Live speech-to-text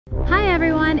Hi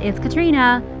everyone, it's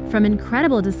Katrina. From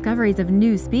incredible discoveries of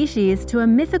new species to a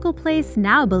mythical place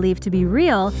now believed to be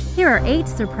real, here are 8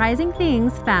 surprising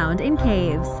things found in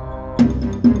caves.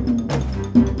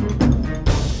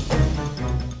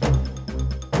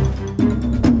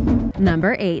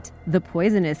 Number 8. The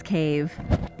Poisonous Cave.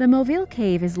 The Movile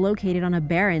Cave is located on a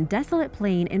barren, desolate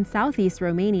plain in southeast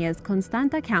Romania's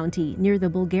Constanta county near the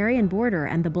Bulgarian border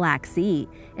and the Black Sea.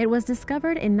 It was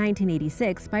discovered in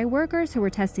 1986 by workers who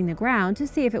were testing the ground to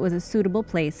see if it was a suitable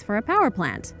place for a power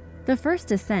plant. The first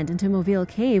descent into Movile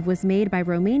Cave was made by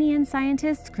Romanian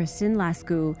scientist Cristian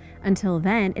Lascu. Until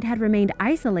then, it had remained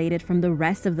isolated from the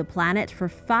rest of the planet for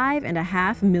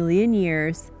 5.5 million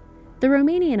years. The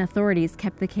Romanian authorities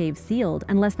kept the cave sealed,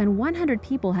 and less than 100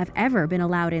 people have ever been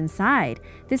allowed inside.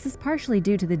 This is partially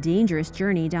due to the dangerous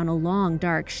journey down a long,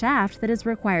 dark shaft that is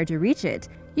required to reach it.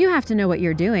 You have to know what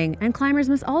you're doing, and climbers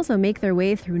must also make their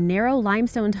way through narrow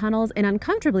limestone tunnels in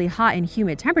uncomfortably hot and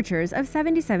humid temperatures of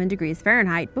 77 degrees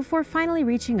Fahrenheit before finally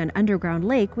reaching an underground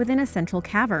lake within a central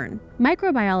cavern.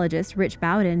 Microbiologist Rich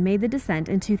Bowden made the descent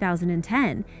in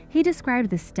 2010. He described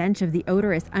the stench of the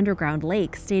odorous underground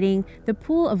lake, stating, "The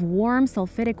pool of warm,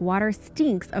 sulfidic water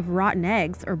stinks of rotten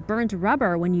eggs or burnt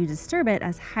rubber when you disturb it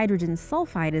as hydrogen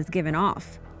sulfide is given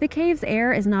off." The cave's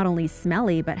air is not only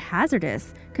smelly but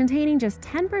hazardous, containing just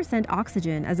 10%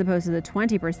 oxygen as opposed to the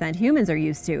 20% humans are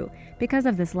used to. Because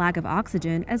of this lack of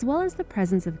oxygen, as well as the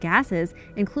presence of gases,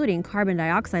 including carbon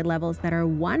dioxide levels that are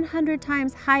 100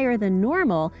 times higher than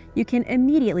normal, you can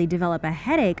immediately develop a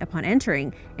headache upon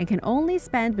entering and can only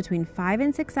spend between 5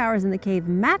 and 6 hours in the cave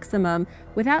maximum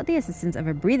without the assistance of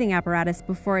a breathing apparatus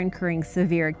before incurring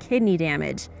severe kidney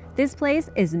damage. This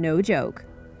place is no joke.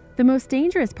 The most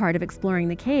dangerous part of exploring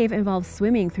the cave involves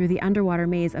swimming through the underwater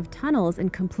maze of tunnels in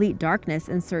complete darkness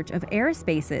in search of air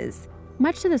spaces.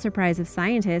 Much to the surprise of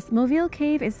scientists, Movile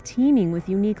Cave is teeming with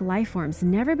unique lifeforms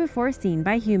never before seen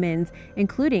by humans,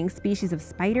 including species of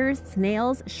spiders,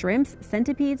 snails, shrimps,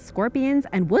 centipedes, scorpions,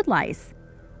 and woodlice.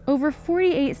 Over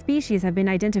 48 species have been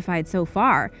identified so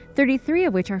far, 33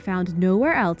 of which are found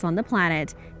nowhere else on the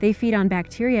planet. They feed on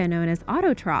bacteria known as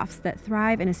autotrophs that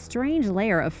thrive in a strange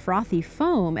layer of frothy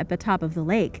foam at the top of the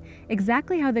lake.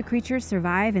 Exactly how the creatures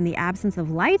survive in the absence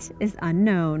of light is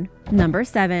unknown. Number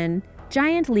 7.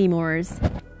 Giant lemurs.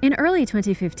 In early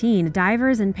 2015,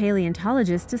 divers and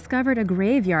paleontologists discovered a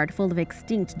graveyard full of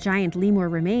extinct giant lemur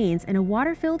remains in a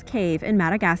water-filled cave in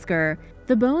Madagascar.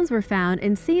 The bones were found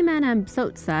in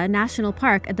Tsi-man-ampet-sotsa National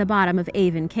Park at the bottom of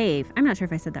Aven Cave. I'm not sure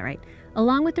if I said that right.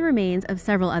 Along with the remains of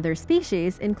several other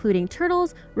species, including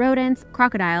turtles, rodents,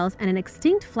 crocodiles, and an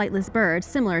extinct flightless bird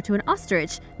similar to an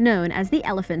ostrich, known as the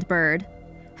elephant bird.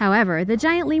 However, the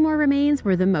giant lemur remains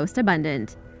were the most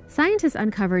abundant. Scientists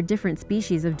uncovered different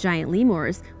species of giant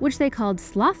lemurs, which they called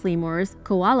sloth lemurs,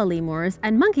 koala lemurs,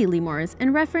 and monkey lemurs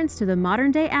in reference to the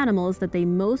modern-day animals that they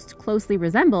most closely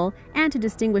resemble and to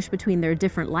distinguish between their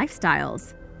different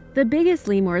lifestyles. The biggest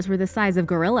lemurs were the size of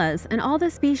gorillas, and all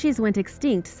the species went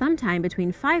extinct sometime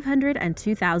between 500 and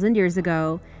 2,000 years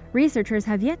ago. Researchers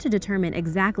have yet to determine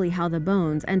exactly how the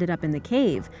bones ended up in the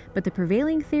cave, but the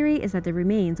prevailing theory is that the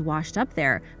remains washed up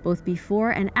there, both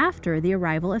before and after the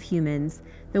arrival of humans.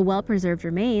 The well-preserved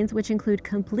remains, which include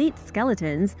complete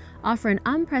skeletons, offer an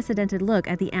unprecedented look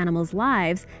at the animals'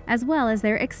 lives as well as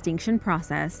their extinction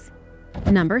process.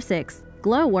 Number 6.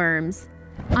 Glowworms.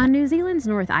 On New Zealand's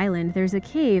North Island, there's a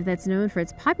cave that's known for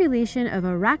its population of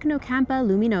Arachnocampa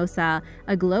luminosa,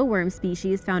 a glowworm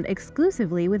species found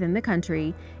exclusively within the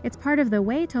country. It's part of the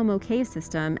Waitomo cave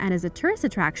system and is a tourist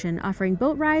attraction offering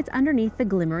boat rides underneath the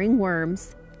glimmering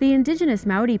worms. The indigenous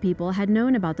Maori people had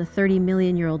known about the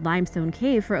 30-million-year-old limestone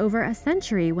cave for over a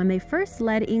century when they first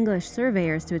led English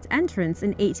surveyors to its entrance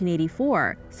in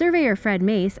 1884. Surveyor Fred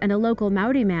Mace and a local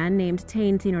Maori man named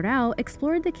Tain Tinorau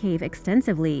explored the cave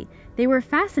extensively. They were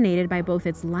fascinated by both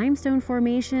its limestone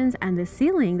formations and the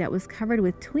ceiling that was covered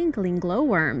with twinkling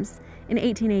glowworms. In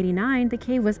 1889, the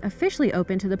cave was officially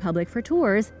open to the public for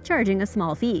tours, charging a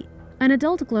small fee. An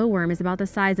adult glowworm is about the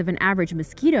size of an average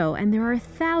mosquito, and there are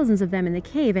thousands of them in the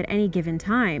cave at any given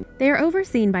time. They are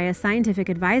overseen by a scientific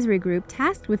advisory group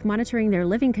tasked with monitoring their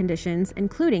living conditions,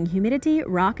 including humidity,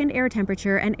 rock and air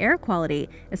temperature, and air quality,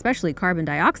 especially carbon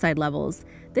dioxide levels.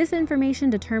 This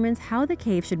information determines how the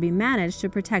cave should be managed to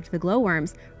protect the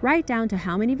glowworms, right down to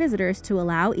how many visitors to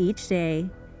allow each day.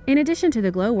 In addition to the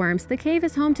glowworms, the cave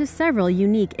is home to several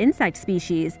unique insect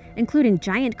species, including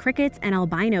giant crickets and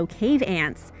albino cave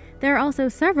ants. There are also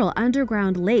several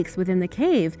underground lakes within the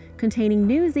cave containing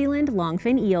New Zealand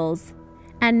longfin eels.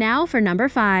 And now for number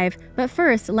 5. But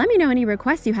first, let me know any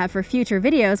requests you have for future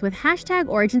videos with hashtag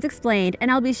Origins Explained,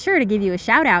 and I'll be sure to give you a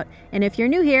shout out. And if you're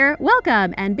new here,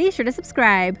 welcome, and be sure to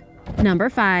subscribe. Number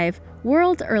 5.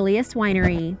 World's earliest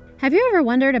winery. Have you ever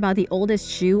wondered about the oldest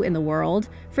shoe in the world?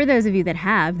 For those of you that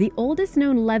have, the oldest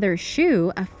known leather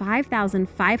shoe, a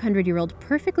 5,500-year-old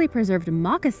perfectly preserved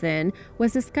moccasin,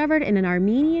 was discovered in an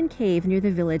Armenian cave near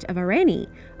the village of Areni.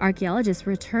 Archaeologists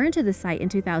returned to the site in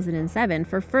 2007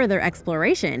 for further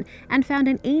exploration and found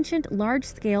an ancient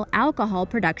large-scale alcohol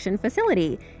production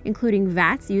facility, including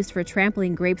vats used for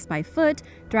trampling grapes by foot,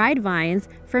 dried vines,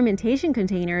 fermentation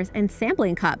containers, and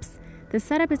sampling cups. The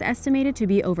setup is estimated to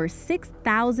be over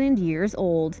 6,000 years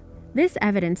old. This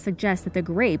evidence suggests that the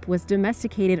grape was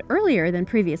domesticated earlier than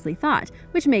previously thought,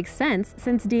 which makes sense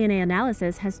since DNA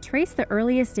analysis has traced the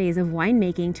earliest days of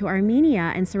winemaking to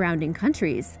Armenia and surrounding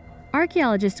countries.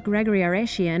 Archaeologist Gregory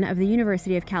Areshian of the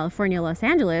University of California, Los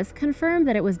Angeles confirmed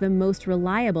that it was the most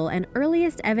reliable and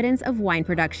earliest evidence of wine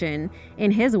production.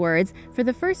 In his words, for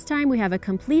the first time we have a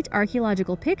complete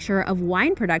archaeological picture of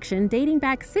wine production dating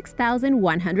back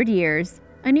 6,100 years.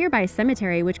 A nearby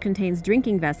cemetery which contains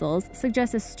drinking vessels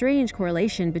suggests a strange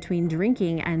correlation between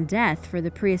drinking and death for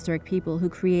the prehistoric people who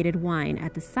created wine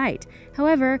at the site.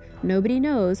 However, nobody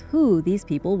knows who these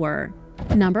people were.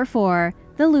 Number 4.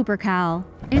 The Lupercal.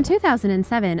 In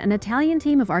 2007, an Italian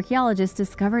team of archaeologists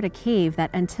discovered a cave that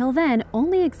until then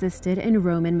only existed in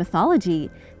Roman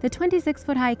mythology. The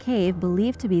 26-foot-high cave,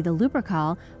 believed to be the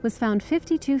Lupercal, was found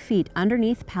 52 feet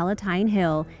underneath Palatine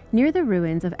Hill, near the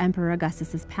ruins of Emperor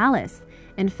Augustus's palace.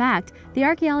 In fact, the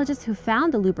archaeologists who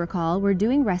found the Lupercal were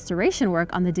doing restoration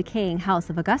work on the decaying house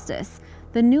of Augustus.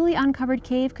 The newly uncovered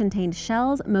cave contained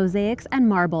shells, mosaics, and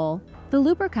marble. The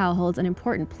Lupercal holds an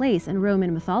important place in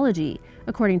Roman mythology.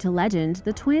 According to legend,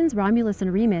 the twins Romulus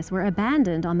and Remus were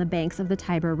abandoned on the banks of the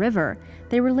Tiber River.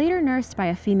 They were later nursed by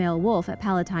a female wolf at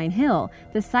Palatine Hill,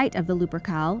 the site of the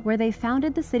Lupercal, where they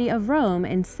founded the city of Rome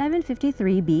in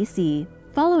 753 BC.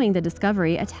 Following the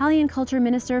discovery, Italian culture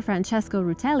minister Francesco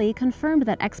Rutelli confirmed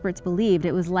that experts believed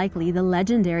it was likely the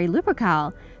legendary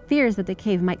Lupercal. Fears that the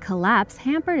cave might collapse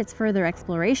hampered its further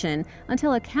exploration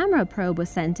until a camera probe was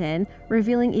sent in,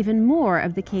 revealing even more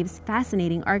of the cave's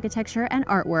fascinating architecture and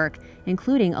artwork,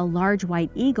 including a large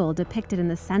white eagle depicted in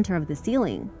the center of the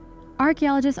ceiling.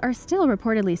 Archaeologists are still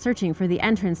reportedly searching for the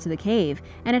entrance to the cave,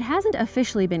 and it hasn't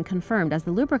officially been confirmed as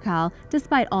the Lupercal,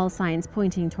 despite all signs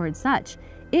pointing towards such.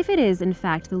 If it is in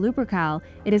fact the Lupercal,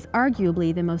 it is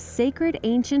arguably the most sacred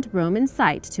ancient Roman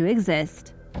site to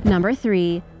exist. Number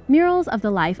 3. Murals of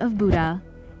the life of Buddha.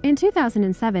 In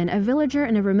 2007, a villager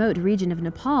in a remote region of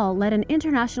Nepal led an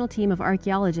international team of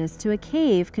archaeologists to a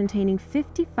cave containing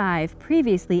 55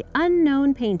 previously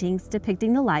unknown paintings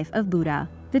depicting the life of Buddha.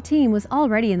 The team was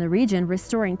already in the region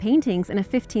restoring paintings in a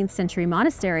 15th century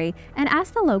monastery and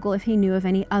asked the local if he knew of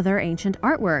any other ancient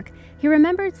artwork. He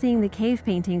remembered seeing the cave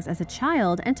paintings as a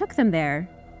child and took them there.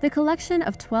 The collection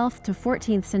of 12th to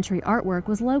 14th century artwork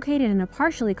was located in a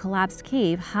partially collapsed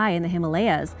cave high in the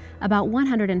Himalayas, about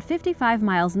 155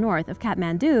 miles north of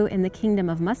Kathmandu in the Kingdom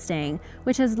of Mustang,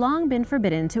 which has long been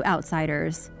forbidden to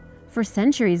outsiders. For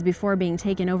centuries before being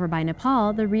taken over by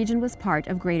Nepal, the region was part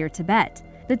of Greater Tibet.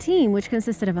 The team, which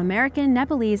consisted of American,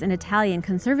 Nepalese, and Italian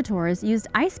conservators, used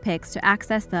ice picks to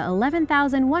access the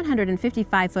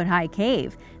 11,155-foot-high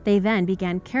cave. They then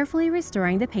began carefully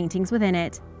restoring the paintings within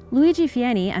it. Luigi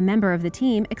Fieni, a member of the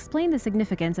team, explained the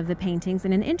significance of the paintings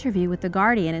in an interview with The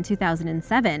Guardian in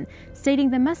 2007, stating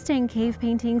the Mustang cave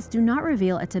paintings do not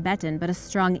reveal a Tibetan but a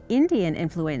strong Indian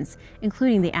influence,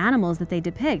 including the animals that they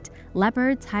depict: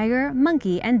 leopard, tiger,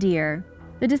 monkey, and deer.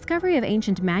 The discovery of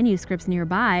ancient manuscripts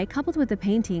nearby, coupled with the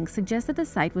paintings, suggests that the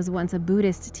site was once a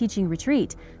Buddhist teaching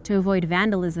retreat. To avoid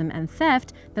vandalism and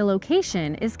theft, the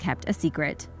location is kept a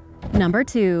secret. Number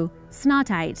 2.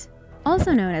 Snotite.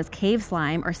 Also known as cave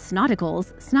slime or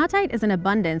snoticles, snotite is an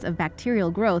abundance of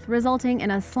bacterial growth resulting in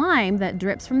a slime that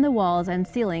drips from the walls and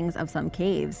ceilings of some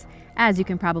caves. As you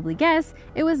can probably guess,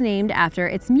 it was named after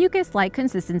its mucus-like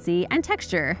consistency and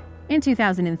texture. In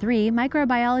 2003,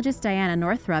 microbiologist Diana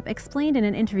Northrup explained in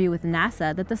an interview with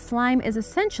NASA that the slime is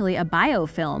essentially a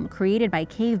biofilm created by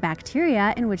cave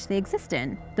bacteria in which they exist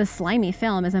in. The slimy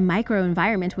film is a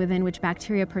microenvironment within which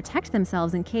bacteria protect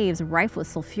themselves in caves rife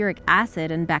with sulfuric acid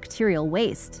and bacterial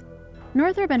waste.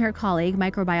 Northrup and her colleague,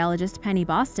 microbiologist Penny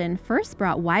Boston, first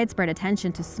brought widespread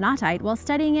attention to snotite while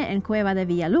studying it in Cueva de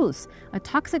Villaluz, a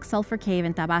toxic sulfur cave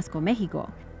in Tabasco,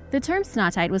 Mexico. The term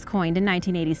snotite was coined in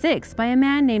 1986 by a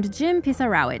man named Jim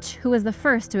Pisarowicz, who was the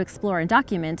first to explore and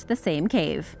document the same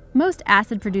cave. Most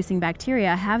acid-producing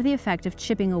bacteria have the effect of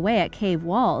chipping away at cave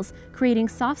walls, creating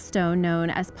soft stone known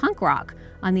as punk rock.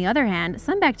 On the other hand,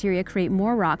 some bacteria create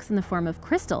more rocks in the form of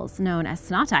crystals, known as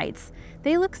snotites.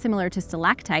 They look similar to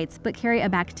stalactites, but carry a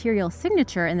bacterial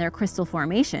signature in their crystal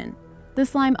formation. The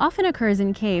slime often occurs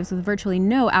in caves with virtually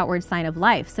no outward sign of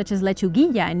life, such as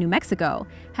Lechuguilla in New Mexico.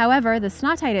 However, the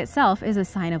snotite itself is a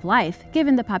sign of life,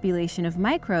 given the population of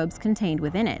microbes contained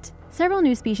within it. Several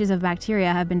new species of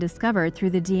bacteria have been discovered through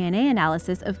the DNA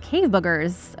analysis of cave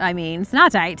boogers,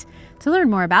 snotite. To learn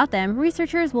more about them,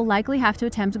 researchers will likely have to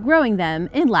attempt growing them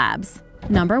in labs.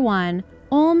 Number 1.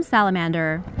 Olm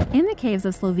salamander. In the caves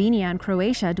of Slovenia and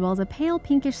Croatia dwells a pale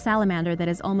pinkish salamander that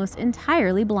is almost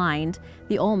entirely blind.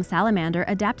 The Olm salamander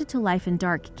adapted to life in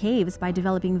dark caves by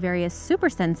developing various super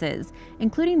senses,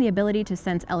 including the ability to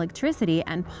sense electricity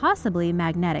and possibly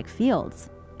magnetic fields.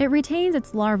 It retains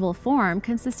its larval form,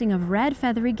 consisting of red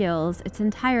feathery gills, its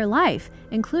entire life,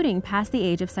 including past the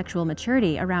age of sexual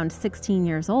maturity, around 16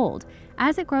 years old.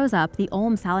 As it grows up, the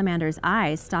Olm salamander's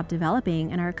eyes stop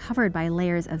developing and are covered by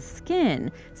layers of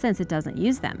skin, since it doesn't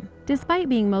use them. Despite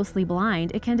being mostly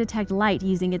blind, it can detect light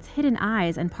using its hidden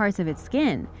eyes and parts of its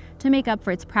skin. To make up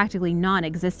for its practically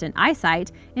non-existent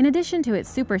eyesight, in addition to its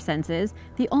super senses,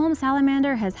 the Olm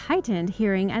salamander has heightened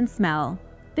hearing and smell.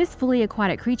 This fully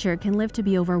aquatic creature can live to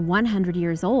be over 100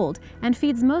 years old and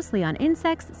feeds mostly on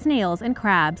insects, snails, and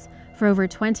crabs. For over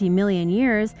 20 million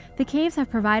years, the caves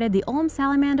have provided the Olm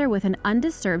salamander with an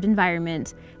undisturbed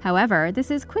environment. However,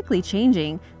 this is quickly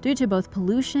changing due to both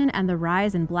pollution and the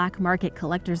rise in black market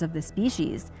collectors of the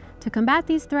species. To combat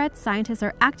these threats, scientists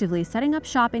are actively setting up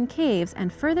shop in caves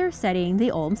and further studying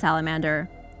the Olm salamander.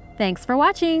 Thanks for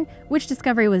watching! Which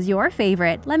discovery was your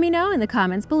favorite? Let me know in the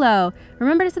comments below.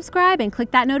 Remember to subscribe and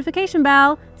click that notification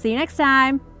bell. See you next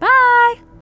time. Bye!